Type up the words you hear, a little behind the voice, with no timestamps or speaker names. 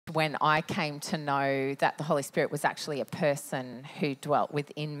when I came to know that the Holy Spirit was actually a person who dwelt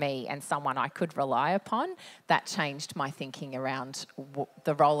within me and someone I could rely upon, that changed my thinking around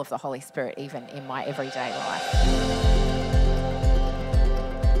the role of the Holy Spirit even in my everyday life.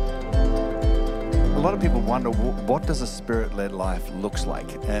 A lot of people wonder, what does a Spirit-led life looks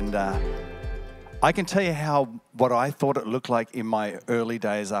like? And I can tell you what I thought it looked like in my early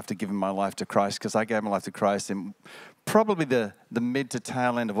days after giving my life to Christ, because I gave my life to Christ in probably the mid to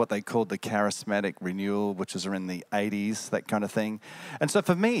tail end of what they called the charismatic renewal, which was in the 80s, that kind of thing. And so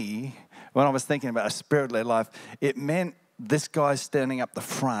for me, when I was thinking about a Spirit-led life, it meant this guy standing up the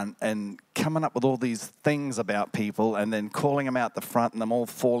front and coming up with all these things about people and then calling them out the front and them all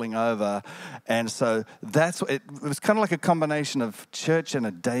falling over. And so it was kind of like a combination of church and a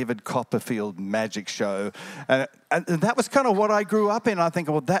David Copperfield magic show. And that was kind of what I grew up in. I think,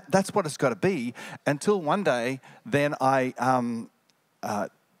 well, that's what it's got to be. Until one day, then I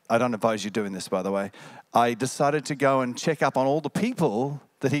don't advise you doing this, by the way. I decided to go and check up on all the people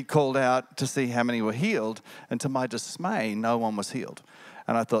that he called out to see how many were healed. And to my dismay, no one was healed.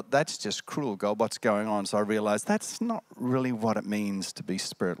 And I thought, that's just cruel, God, what's going on? So I realized that's not really what it means to be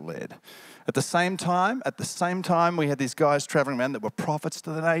Spirit-led. At the same time, we had these guys traveling around that were prophets to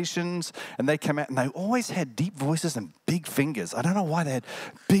the nations, and they came out and they always had deep voices and big fingers. I don't know why they had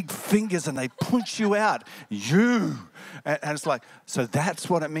big fingers, and they punch you out. You. And it's like, so that's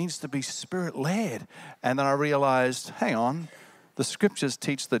what it means to be Spirit-led. And then I realized, hang on, the scriptures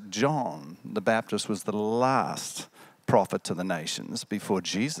teach that John the Baptist was the last prophet to the nations before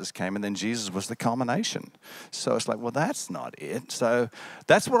Jesus came, and then Jesus was the culmination. So it's like, well, that's not it. So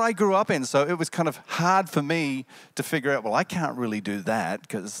that's what I grew up in. So it was kind of hard for me to figure out, well, I can't really do that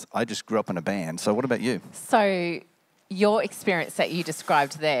because I just grew up in a band. So what about you? So your experience that you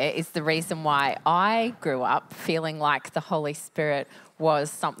described there is the reason why I grew up feeling like the Holy Spirit was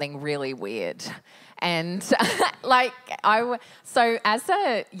something really weird. And so as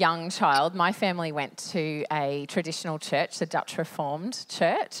a young child, my family went to a traditional church, the Dutch Reformed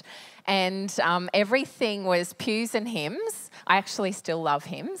Church, and everything was pews and hymns. I actually still love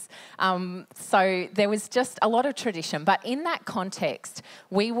hymns. So there was just a lot of tradition. But in that context,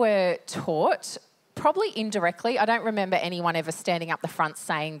 we were taught, probably indirectly, I don't remember anyone ever standing up the front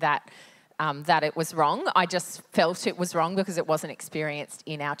saying that it was wrong. I just felt it was wrong because it wasn't experienced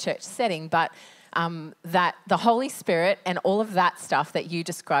in our church setting. But that the Holy Spirit and all of that stuff that you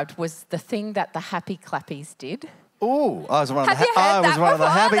described was the thing that the happy clappies did. Oh, I was one of the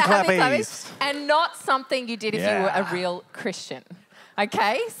happy clappies. And not something you did if you were a real Christian.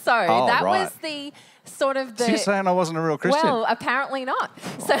 Okay, so that was the sort of the... So you're saying I wasn't a real Christian? Well, apparently not.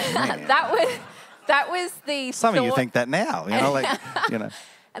 So that was the Some of you think that now,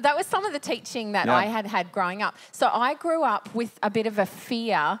 That was some of the teaching that I had growing up. So I grew up with a bit of a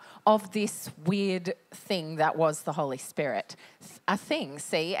fear of this weird thing that was the Holy Spirit. A thing,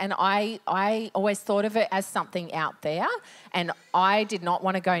 see? And I always thought of it as something out there, and I did not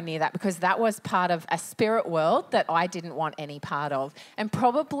want to go near that because that was part of a spirit world that I didn't want any part of. And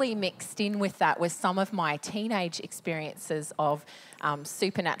probably mixed in with that was some of my teenage experiences of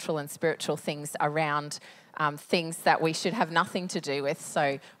supernatural and spiritual things around things that we should have nothing to do with,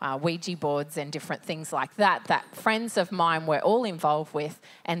 so Ouija boards and different things like that friends of mine were all involved with,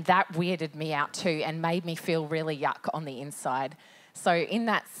 and that weirded me out too and made me feel really yuck on the inside. So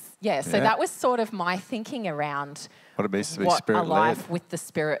that was sort of my thinking around what it means to be what a Spirit-led. life with the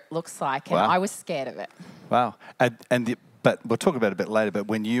Spirit looks like, and I was scared of it. Wow. But we'll talk about it a bit later, but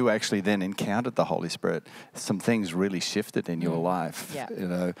when you actually then encountered the Holy Spirit, some things really shifted in your life. Yeah.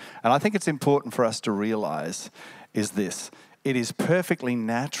 And I think it's important for us to realize is this: it is perfectly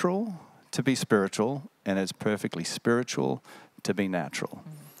natural to be spiritual, and it's perfectly spiritual to be natural.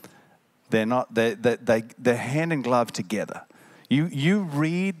 They're not, they're hand in glove together. You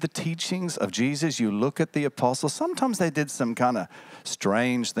read the teachings of Jesus, you look at the apostles. Sometimes they did some kind of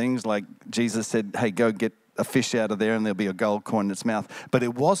strange things, like Jesus said, hey, go get a fish out of there and there'll be a gold coin in its mouth. But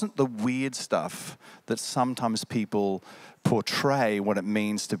it wasn't the weird stuff that sometimes people portray what it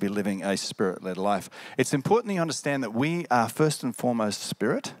means to be living a Spirit-led life. It's important that you understand that we are first and foremost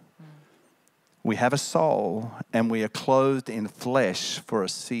spirit. We have a soul, and we are clothed in flesh for a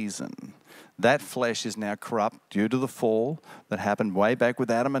season. That flesh is now corrupt due to the fall that happened way back with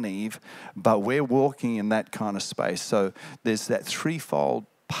Adam and Eve, but we're walking in that kind of space. So there's that threefold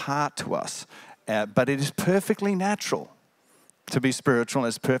part to us. But it is perfectly natural to be spiritual, and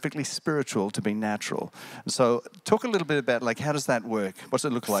it's perfectly spiritual to be natural. So talk a little bit about, how does that work? What's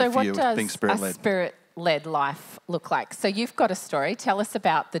it look like for you being Spirit-led? So what does a Spirit-led life look like? So you've got a story. Tell us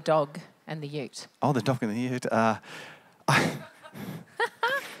about the dog and the ute. Oh, the dog and the ute.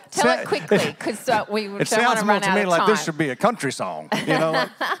 Tell it quickly, because we don't want to run out of time. It sounds more to me like this should be a country song. You know, like,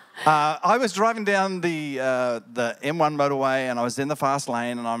 I was driving down the M1 motorway, and I was in the fast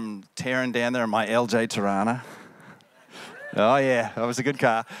lane, and I'm tearing down there in my LJ Tirana. Oh yeah, that was a good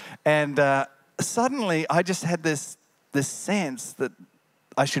car. And suddenly, I just had this sense that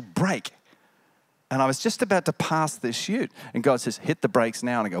I should brake. And I was just about to pass this chute, and God says, hit the brakes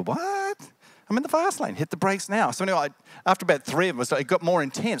now. And I go, what? I'm in the fast lane, hit the brakes now. So anyway, after about 3 of us, it got more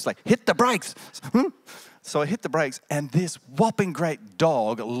intense, like, hit the brakes. So I hit the brakes, and this whopping great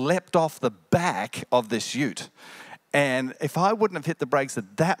dog leapt off the back of this chute. And if I wouldn't have hit the brakes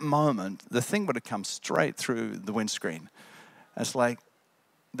at that moment, the thing would have come straight through the windscreen. It's like,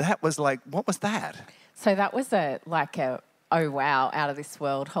 that was like, what was that? So that was a oh wow, out of this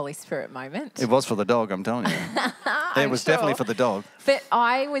world Holy Spirit moment. It was for the dog, I'm telling you. It was definitely for the dog. But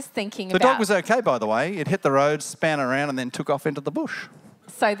I was thinking the dog was okay, by the way. It hit the road, span around, and then took off into the bush.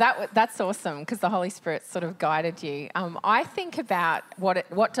 So that's awesome, because the Holy Spirit sort of guided you. I think about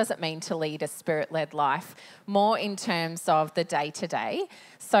what does it mean to lead a Spirit-led life, more in terms of the day-to-day.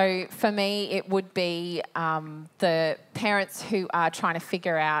 So for me, it would be the parents who are trying to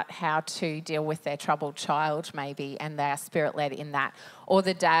figure out how to deal with their troubled child, maybe, and they are Spirit-led in that. Or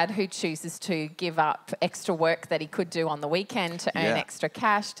the dad who chooses to give up extra work that he could do on the weekend to earn extra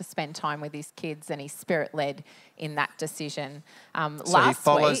cash to spend time with his kids, and he's Spirit-led in that decision. So he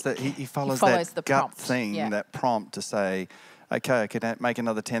follows that the gut prompt. thing, that prompt to say, okay, I could make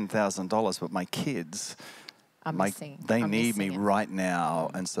another $10,000, but my kids, they need me right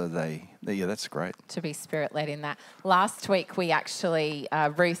now. And so that's great. To be Spirit-led in that. Last week, we actually,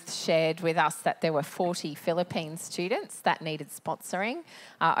 Ruth shared with us that there were 40 Philippine students that needed sponsoring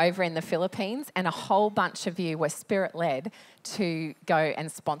over in the Philippines, and a whole bunch of you were Spirit-led to go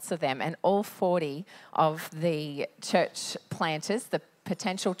and sponsor them. And all 40 of the church planters, the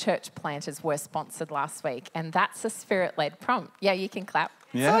potential church planters, were sponsored last week. And that's a Spirit-led prompt. Yeah, you can clap.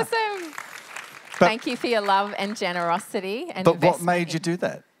 Yeah. It's awesome. Thank you for your love and generosity. But what made you do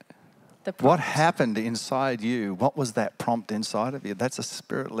that? What happened inside you? What was that prompt inside of you? That's a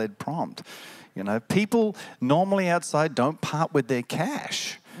Spirit-led prompt. You know, people normally outside don't part with their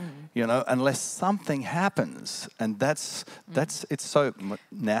cash, you know, unless something happens. And it's so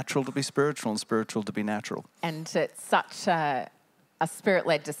natural to be spiritual and spiritual to be natural. And it's such a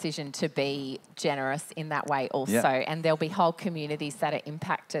Spirit-led decision to be generous in that way also. Yeah. And there'll be whole communities that are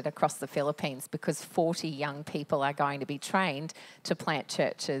impacted across the Philippines, because 40 young people are going to be trained to plant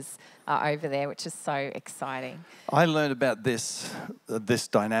churches over there, which is so exciting. I learned about this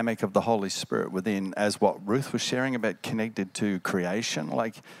dynamic of the Holy Spirit within, as what Ruth was sharing about, connected to creation.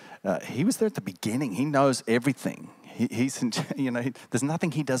 Like, he was there at the beginning. He knows everything. He's there's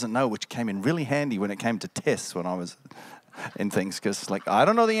nothing he doesn't know, which came in really handy when it came to tests when I was in things, because like, I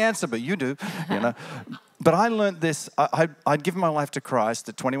don't know the answer, but you do, you know. But I learned this. I'd given my life to Christ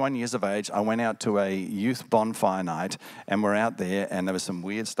at 21 years of age. I went out to a youth bonfire night, and we're out there, and there was some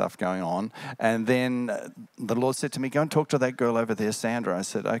weird stuff going on. And then the Lord said to me, go and talk to that girl over there, Sandra. I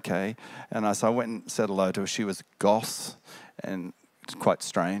said, okay. And so I went and said hello to her. She was goth, and it's quite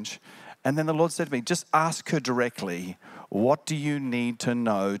strange. And then the Lord said to me, just ask her directly, what do you need to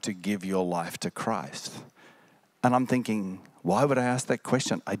know to give your life to Christ? And I'm thinking, why would I ask that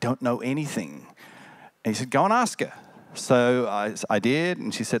question? I don't know anything. And he said, go and ask her. So I did,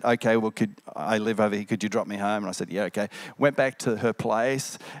 and she said, okay, well, I live over here, could you drop me home? And I said, yeah, okay. Went back to her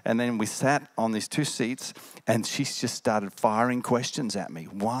place, and then we sat on these 2 seats, and she just started firing questions at me,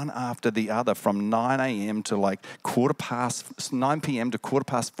 one after the other, from 9 a.m. to like 9 p.m. to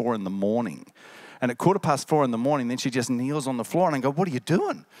 4:15 in the morning. And at 4:15 in the morning, then she just kneels on the floor, and I go, what are you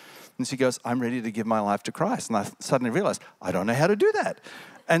doing? And she goes, I'm ready to give my life to Christ. And I suddenly realized, I don't know how to do that.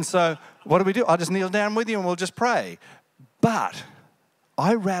 And so what do? I'll just kneel down with you and we'll just pray. But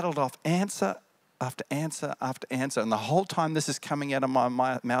I rattled off answer after answer after answer. And the whole time this is coming out of my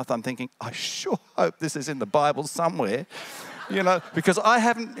mouth, I'm thinking, I sure hope this is in the Bible somewhere, you know, because I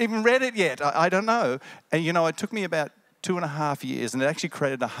haven't even read it yet. I don't know. And, you know, it took me about 2.5 years, and it actually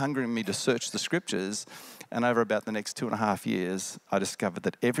created a hunger in me to search the scriptures. And over about the next 2.5 years, I discovered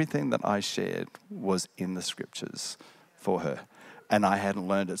that everything that I shared was in the scriptures for her. And I hadn't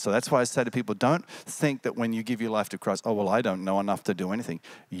learned it. So that's why I say to people, don't think that when you give your life to Christ, oh, well, I don't know enough to do anything.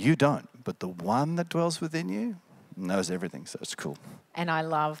 You don't. But the one that dwells within you, knows everything, so it's cool. And I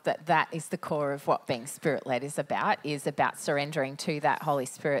love that that is the core of what being Spirit-led is about surrendering to that Holy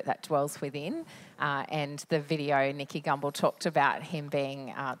Spirit that dwells within. And the video, Nicky Gumbel talked about him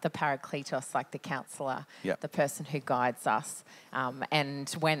being the Parakletos, like the counsellor, the person who guides us. And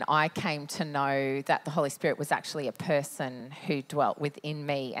when I came to know that the Holy Spirit was actually a person who dwelt within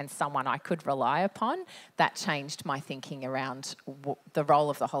me and someone I could rely upon, that changed my thinking around the role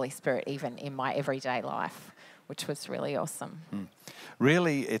of the Holy Spirit even in my everyday life, which was really awesome.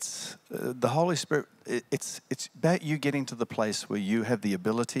 Really, it's the Holy Spirit, it's about you getting to the place where you have the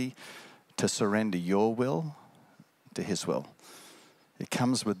ability to surrender your will to His will. It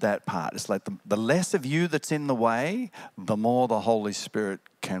comes with that part. It's like the less of you that's in the way, the more the Holy Spirit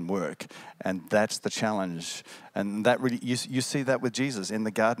can work. And that's the challenge. And that really, you see that with Jesus in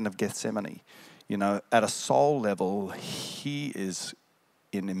the Garden of Gethsemane. You know, at a soul level, He is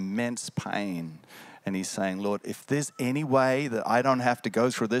in immense pain. And He's saying, Lord, if there's any way that I don't have to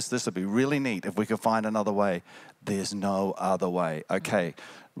go through this would be really neat if we could find another way. There's no other way. Okay,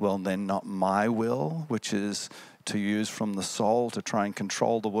 well then not my will, which is to use from the soul to try and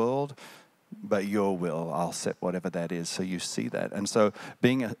control the world, but your will. I'll set whatever that is. So you see that. And so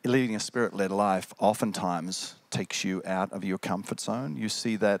leading a Spirit-led life oftentimes takes you out of your comfort zone. You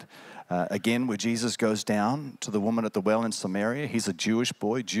see that again where Jesus goes down to the woman at the well in Samaria. He's a Jewish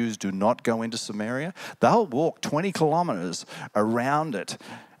boy. Jews do not go into Samaria. They'll walk 20 kilometers around it.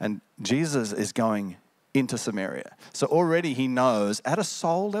 And Jesus is going into Samaria. So already He knows at a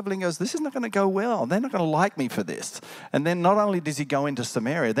soul level, He goes, this is not going to go well. They're not going to like me for this. And then not only does He go into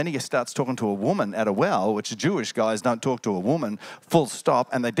Samaria, then He starts talking to a woman at a well, which Jewish guys don't talk to a woman, full stop,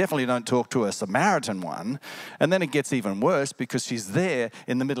 and they definitely don't talk to a Samaritan one. And then it gets even worse because she's there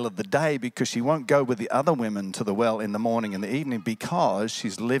in the middle of the day because she won't go with the other women to the well in the morning and the evening because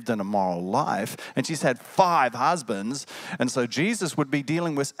she's lived an immoral life and she's had 5 husbands. And so Jesus would be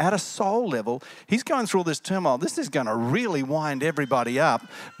dealing with, at a soul level, He's going through all this turmoil. This is going to really wind everybody up,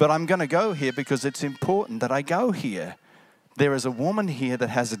 but I'm going to go here because it's important that I go here. There is a woman here that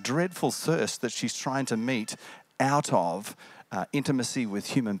has a dreadful thirst that she's trying to meet out of intimacy with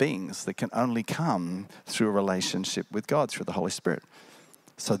human beings that can only come through a relationship with God, through the Holy Spirit.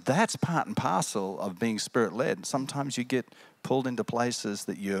 So that's part and parcel of being Spirit-led. Sometimes you get pulled into places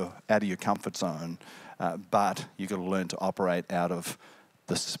that you're out of your comfort zone, but you've got to learn to operate out of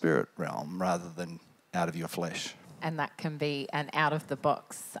the Spirit realm rather than out of your flesh. And that can be an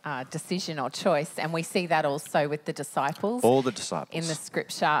out-of-the-box decision or choice. And we see that also with the disciples. All the disciples. In the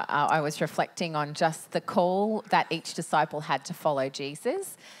scripture, I was reflecting on just the call that each disciple had to follow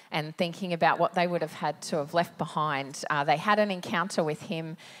Jesus and thinking about what they would have had to have left behind. They had an encounter with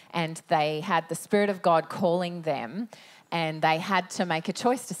Him and they had the Spirit of God calling them. And they had to make a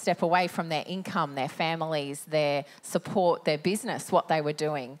choice to step away from their income, their families, their support, their business, what they were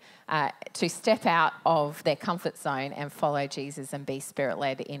doing, to step out of their comfort zone and follow Jesus and be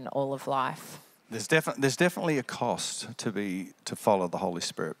Spirit-led in all of life. There's definitely a cost to follow the Holy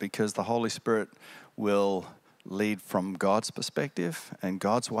Spirit because the Holy Spirit will lead from God's perspective and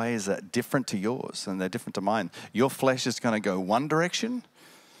God's ways are different to yours and they're different to mine. Your flesh is going to go one direction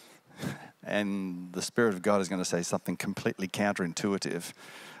and the Spirit of God is going to say something completely counterintuitive.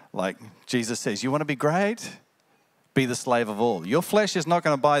 Like Jesus says, you want to be great? Be the slave of all. Your flesh is not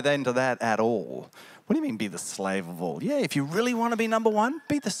going to buy into that at all. What do you mean be the slave of all? Yeah, if you really want to be number one,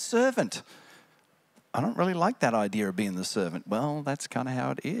 be the servant. I don't really like that idea of being the servant. Well, that's kind of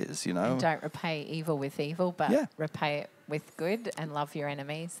how it is, you know. And don't repay evil with evil, but repay it with good and love your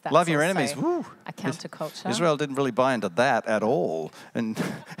enemies. That's love your enemies. Woo. A counterculture. Israel didn't really buy into that at all. And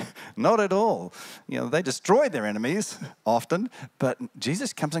not at all. You know, they destroyed their enemies often, but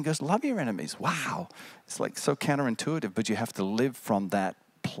Jesus comes and goes, love your enemies. Wow. It's like so counterintuitive, but you have to live from that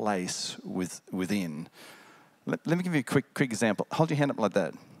place within. Let me give you a quick example. Hold your hand up like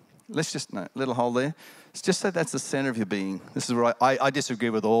that. Let's just, little hole there. Let's just say that's the center of your being. This is where I disagree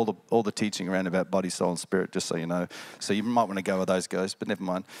with all the teaching around about body, soul, and spirit, just so you know. So you might want to go with those guys, but never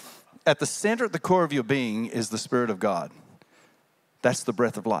mind. At the center, at the core of your being is the Spirit of God. That's the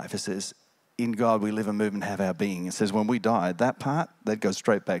breath of life. It says, in God we live and move and have our being. It says when we die, that part, that goes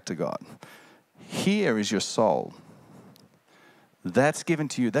straight back to God. Here is your soul. That's given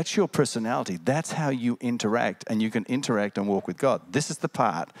to you. That's your personality. That's how you interact, and you can interact and walk with God. This is the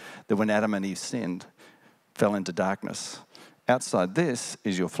part that when Adam and Eve sinned, fell into darkness. Outside this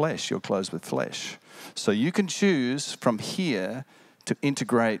is your flesh. You're clothed with flesh. So you can choose from here to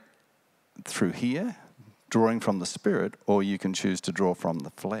integrate through here, drawing from the Spirit, or you can choose to draw from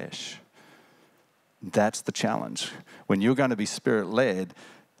the flesh. That's the challenge. When you're going to be Spirit-led,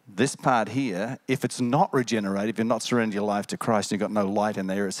 this part here, if it's not regenerated, if you're not surrendered your life to Christ, you've got no light in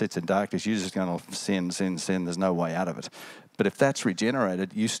there, it sits in darkness, you're just going to sin. There's no way out of it. But if that's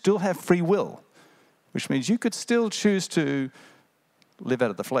regenerated, you still have free will, which means you could still choose to live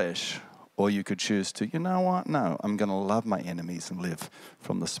out of the flesh, or you could choose to, you know what? No, I'm going to love my enemies and live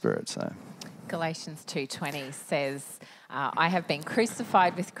from the Spirit. So Galatians 2:20 says, I have been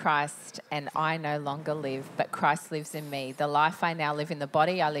crucified with Christ, and I no longer live, but Christ lives in me. The life I now live in the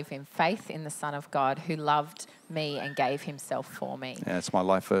body, I live in faith in the Son of God who loved me and gave himself for me. yeah, it's my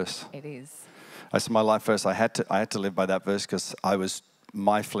life verse. It is. It's my life verse. I had to live by that verse because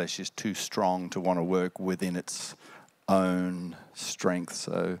my flesh is too strong to want to work within its own strength.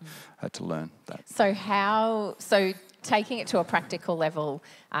 So I had to learn that. So taking it to a practical level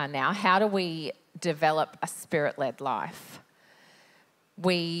now, how do we develop a Spirit-led life?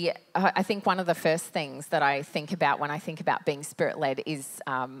 I think one of the first things that I think about when I think about being Spirit-led is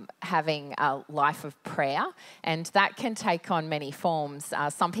having a life of prayer, and that can take on many forms.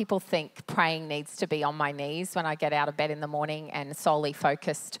 Some people think praying needs to be on my knees when I get out of bed in the morning and solely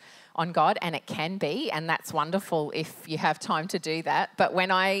focused on God, and it can be, and that's wonderful if you have time to do that. But when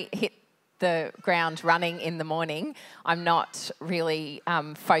I hit the ground running in the morning, I'm not really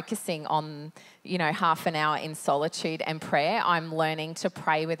focusing on, half an hour in solitude and prayer. I'm learning to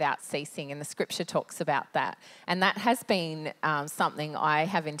pray without ceasing, and the scripture talks about that. And that has been something I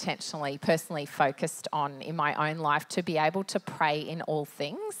have intentionally, personally focused on in my own life, to be able to pray in all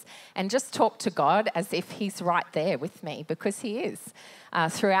things and just talk to God as if he's right there with me, because he is.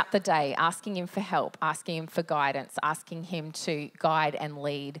 Throughout the day, asking him for help, asking him for guidance, asking him to guide and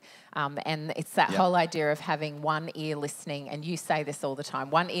lead. And it's that whole idea of having one ear listening, and you say this all the time,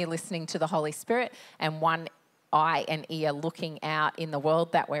 one ear listening to the Holy Spirit and one eye and ear looking out in the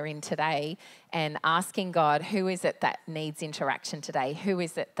world that we're in today, and asking God, who is it that needs interaction today? Who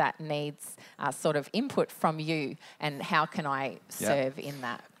is it that needs sort of input from you, and how can I serve in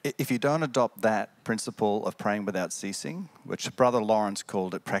that? If you don't adopt that principle of praying without ceasing, which Brother Lawrence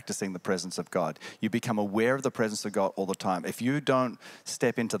called it practicing the presence of God, you become aware of the presence of God all the time. If you don't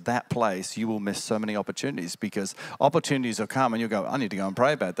step into that place, you will miss so many opportunities, because opportunities will come and you'll go, I need to go and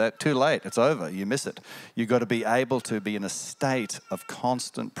pray about that. Too late, it's over, you miss it. You've got to be able to be in a state of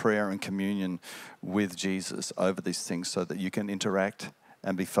constant prayer and communion with Jesus over these things so that you can interact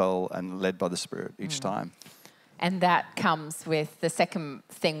and be filled and led by the Spirit each time. And that comes with the second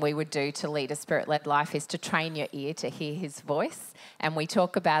thing we would do to lead a Spirit-led life is to train your ear to hear his voice. And we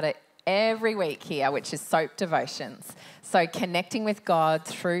talk about it every week here, which is SOAP devotions. So connecting with God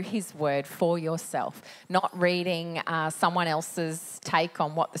through his word for yourself, not reading someone else's take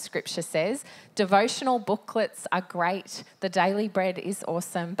on what the scripture says. Devotional booklets are great. The Daily Bread is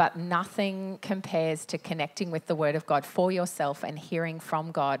awesome, but nothing compares to connecting with the word of God for yourself and hearing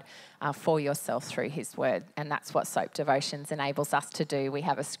from God for yourself through his word. And that's what SOAP devotions enables us to do. We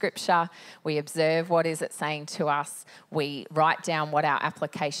have a scripture, we observe what is it saying to us, we write down what our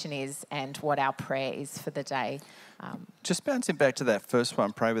application is and what our prayer is for the day. Just bouncing back to that first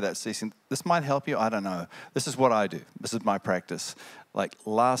one, pray without ceasing. This might help you, I don't know. This is what I do. This is my practice. Like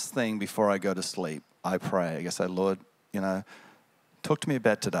last thing before I go to sleep, I pray. I say, Lord, talk to me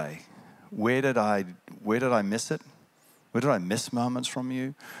about today. Where did I miss it? Where did I miss moments from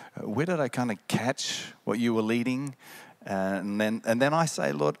you? Where did I kind of catch what you were leading? And then I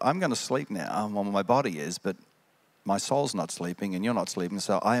say, Lord, I'm going to sleep now. Well, my body is, but my soul's not sleeping and you're not sleeping.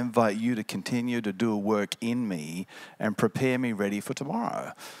 So I invite you to continue to do a work in me and prepare me ready for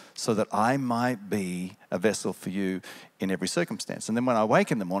tomorrow so that I might be a vessel for you in every circumstance. And then when I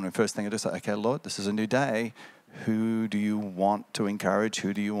wake in the morning, first thing I do is say, okay, Lord, this is a new day. Who do you want to encourage?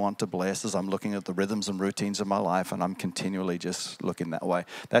 Who do you want to bless? As I'm looking at the rhythms and routines of my life, and I'm continually just looking that way.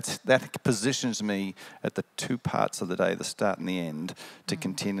 That positions me at the two parts of the day, the start and the end, to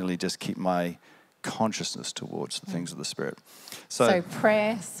continually just keep my consciousness towards the things of the Spirit. So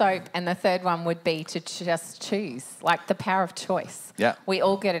prayer, SOAP, and the third one would be to just choose, like the power of choice. Yeah. We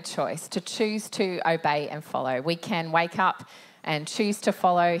all get a choice to choose to obey and follow. We can wake up and choose to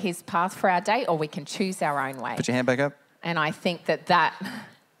follow his path for our day, or we can choose our own way. Put your hand back up. And I think that...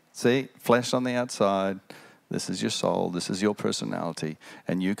 See, flesh on the outside. This is your soul. This is your personality.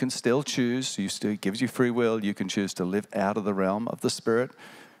 And you can still choose. It gives you free will. You can choose to live out of the realm of the Spirit,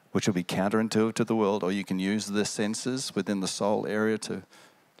 which will be counterintuitive to the world, or you can use the senses within the soul area to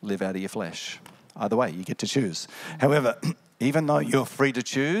live out of your flesh. Either way, you get to choose. However, even though you're free to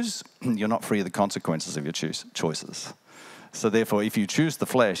choose, you're not free of the consequences of your choices. So therefore, if you choose the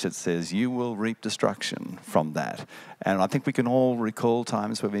flesh, it says you will reap destruction from that. And I think we can all recall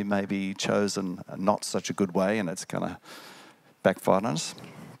times where we maybe chosen not such a good way and it's kind of backfired on us.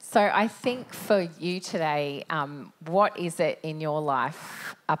 So I think for you today, what is it in your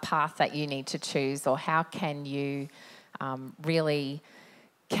life, a path that you need to choose, or how can you really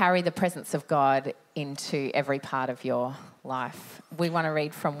carry the presence of God into every part of your life? We want to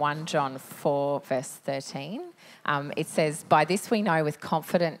read from 1 John 4, verse 13. It says, "By this we know with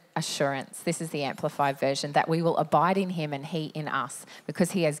confident assurance," this is the Amplified Version, "that we will abide in him and he in us,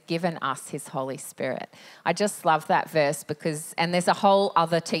 because he has given us his Holy Spirit." I just love that verse because, and there's a whole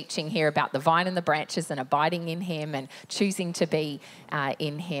other teaching here about the vine and the branches and abiding in him and choosing to be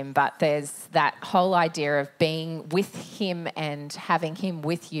in him. But there's that whole idea of being with him and having him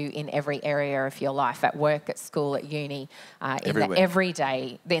with you in every area of your life, at work, at school, at uni, in the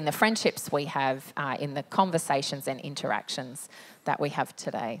everyday, in the friendships we have, in the conversations and interactions that we have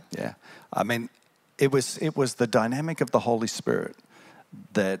today. Yeah. I mean, it was the dynamic of the Holy Spirit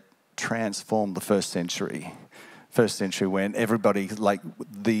that transformed the first century when everybody, like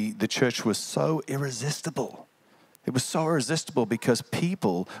the church was so irresistible. It was so irresistible because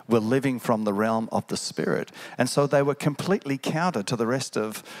people were living from the realm of the Spirit. And so they were completely counter to the rest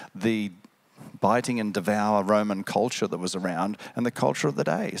of the biting and devour Roman culture that was around and the culture of the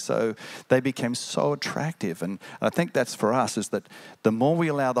day. So they became so attractive. And I think that's for us, is that the more we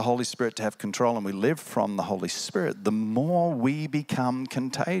allow the Holy Spirit to have control and we live from the Holy Spirit, the more we become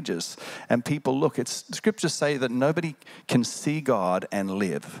contagious. And people look, scriptures say that nobody can see God and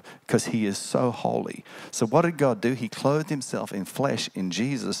live because he is so holy. So what did God do? He clothed himself in flesh in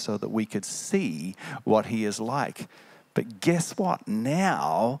Jesus so that we could see what he is like. But guess what?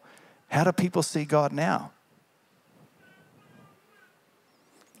 Now, how do people see God now?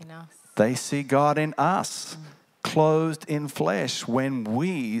 In us. They see God in us, clothed in flesh, when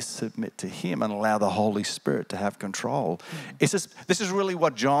we submit to him and allow the Holy Spirit to have control. This is really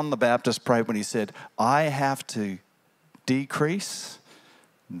what John the Baptist prayed when he said, "I have to decrease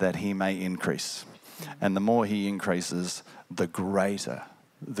that he may increase." And the more he increases, the greater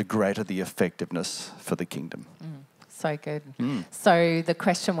the effectiveness for the kingdom. So good. So the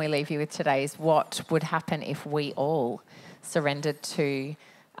question we leave you with today is, what would happen if we all surrendered to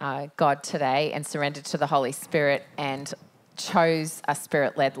God today and surrendered to the Holy Spirit and chose a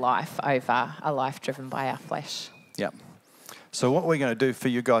Spirit-led life over a life driven by our flesh? Yeah. So what we're going to do for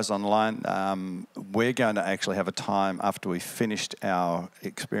you guys online, we're going to actually have a time after we finished our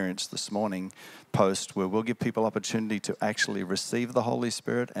experience this morning post where we'll give people opportunity to actually receive the Holy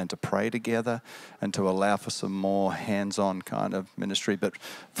Spirit and to pray together and to allow for some more hands-on kind of ministry. But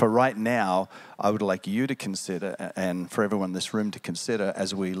for right now, I would like you to consider, and for everyone in this room to consider,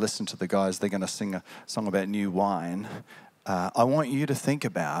 as we listen to the guys, they're going to sing a song about new wine. I want you to think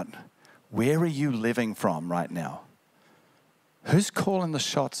about, where are you living from right now? Who's calling the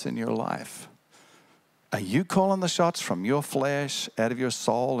shots in your life? Are you calling the shots from your flesh, out of your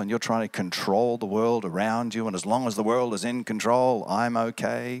soul, and you're trying to control the world around you, and as long as the world is in control, I'm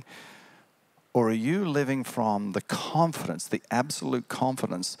okay? Or are you living from the confidence, the absolute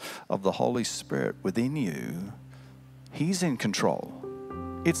confidence of the Holy Spirit within you? He's in control.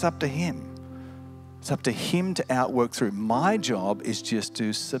 It's up to him. It's up to him to outwork through. My job is just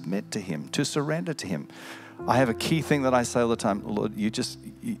to submit to him, to surrender to him. I have a key thing that I say all the time: Lord,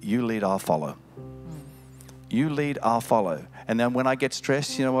 you lead, I'll follow. You lead, I'll follow. And then when I get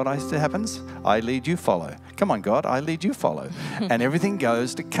stressed, you know what happens? I lead, you follow. Come on, God, I lead, you follow. And everything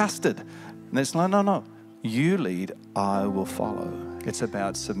goes to custard. And it's no. You lead, I will follow. It's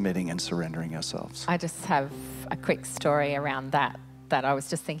about submitting and surrendering ourselves. I just have a quick story around that I was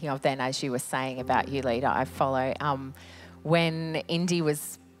just thinking of then as you were saying about you lead, I follow. When Indy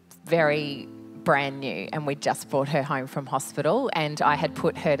was very brand new and we'd just brought her home from hospital, and I had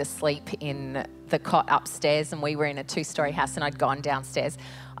put her to sleep in the cot upstairs, and we were in a 2-story house, and I'd gone downstairs.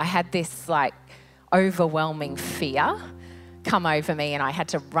 I had this like overwhelming fear come over me, and I had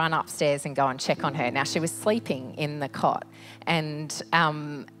to run upstairs and go and check on her. Now, she was sleeping in the cot, and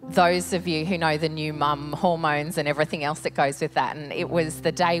those of you who know the new mum hormones and everything else that goes with that, and it was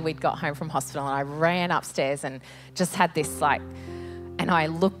the day we'd got home from hospital, and I ran upstairs and just had this like, and I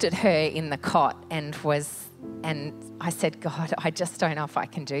looked at her in the cot and I said, God, I just don't know if I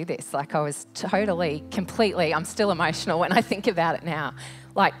can do this. Like, I was completely, I'm still emotional when I think about it now,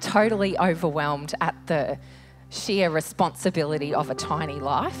 like totally overwhelmed at the sheer responsibility of a tiny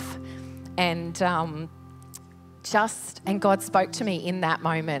life. And God spoke to me in that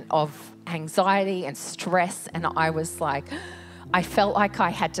moment of anxiety and stress, and I was like, I felt like I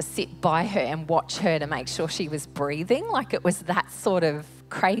had to sit by her and watch her to make sure she was breathing. Like, it was that sort of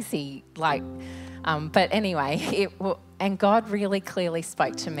crazy, like, but anyway, and God really clearly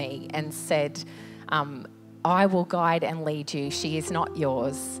spoke to me and said, I will guide and lead you. She is not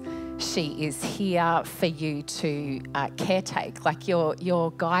yours. She is here for you to caretake. Like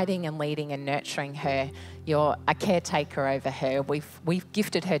you're guiding and leading and nurturing her. You're a caretaker over her. We've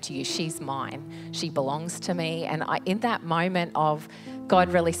gifted her to you. She's mine. She belongs to me. And in that moment of,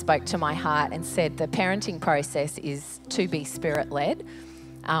 God really spoke to my heart and said the parenting process is to be Spirit-led.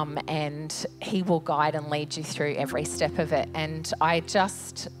 And He will guide and lead you through every step of it. And I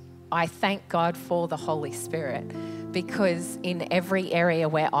thank God for the Holy Spirit, because in every area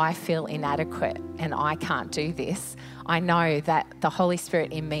where I feel inadequate and I can't do this, I know that the Holy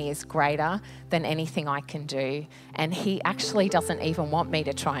Spirit in me is greater than anything I can do. And He actually doesn't even want me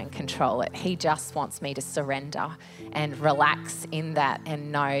to try and control it. He just wants me to surrender and relax in that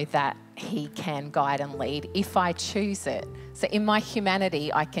and know that He can guide and lead if I choose it. So in my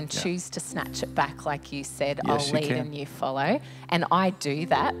humanity, I can choose to snatch it back, like you said. Yes, I'll lead and you follow. And I do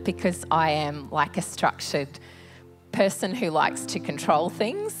that because I am like a structured person who likes to control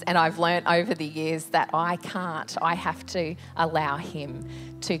things, and I've learnt over the years that I can't. I have to allow Him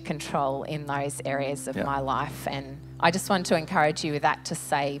to control in those areas of my life. And I just want to encourage you with that, to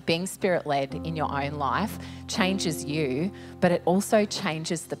say being Spirit-led in your own life changes you, but it also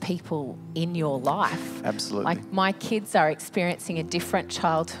changes the people in your life. Absolutely. Like my kids are experiencing a different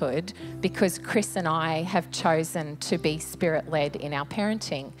childhood because Chris and I have chosen to be Spirit-led in our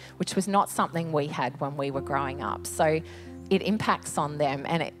parenting, which was not something we had when we were growing up. So it impacts on them,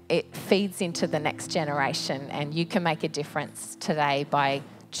 and it feeds into the next generation, and you can make a difference today by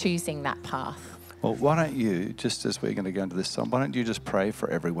choosing that path. Well, why don't you, just as we're going to go into this song, why don't you just pray for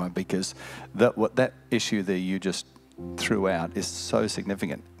everyone, because that issue there you just threw out is so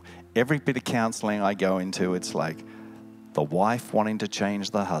significant. Every bit of counselling I go into, it's like the wife wanting to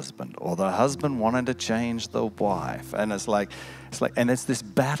change the husband, or the husband wanting to change the wife, and it's like, and it's this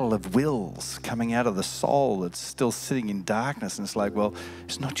battle of wills coming out of the soul that's still sitting in darkness, and it's like, well,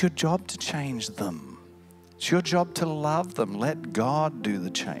 it's not your job to change them. It's your job to love them. Let God do the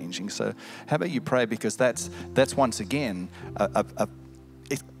changing. So how about you pray, because that's once again,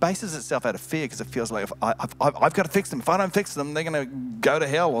 it bases itself out of fear, because it feels like if I've got to fix them. If I don't fix them, they're going to go to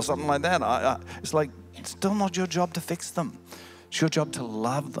hell or something like that. It's like, it's still not your job to fix them. It's your job to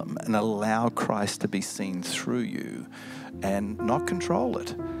love them and allow Christ to be seen through you and not control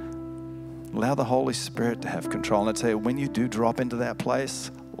it. Allow the Holy Spirit to have control. And I tell you, when you do drop into that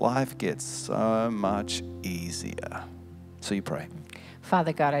place, life gets so much easier. So you pray.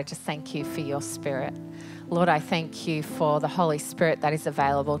 Father God, I just thank you for your Spirit. Lord, I thank you for the Holy Spirit that is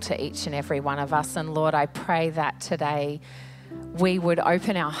available to each and every one of us. And Lord, I pray that today we would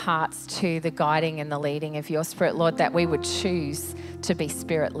open our hearts to the guiding and the leading of your Spirit, Lord, that we would choose to be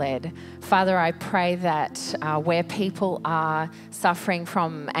Spirit-led. Father, I pray that where people are suffering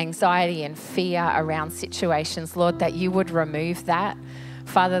from anxiety and fear around situations, Lord, that you would remove that.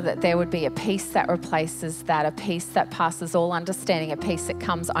 Father, that there would be a peace that replaces that, a peace that passes all understanding, a peace that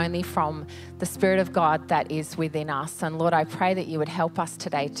comes only from the Spirit of God that is within us. And Lord, I pray that you would help us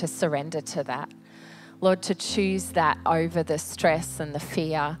today to surrender to that. Lord, to choose that over the stress and the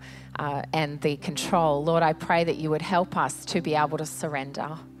fear and the control. Lord, I pray that you would help us to be able to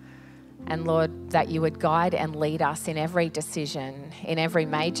surrender. And Lord, that you would guide and lead us in every decision, in every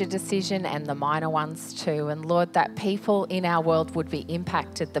major decision and the minor ones too. And Lord, that people in our world would be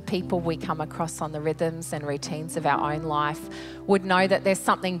impacted. The people we come across on the rhythms and routines of our own life would know that there's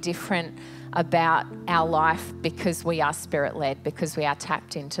something different about our life because we are Spirit-led, because we are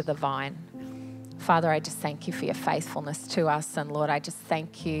tapped into the vine. Father, I just thank you for your faithfulness to us. And Lord, I just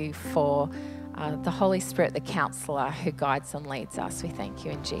thank you for the Holy Spirit, the counselor who guides and leads us. We thank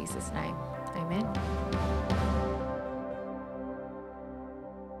you in Jesus' name. Amen.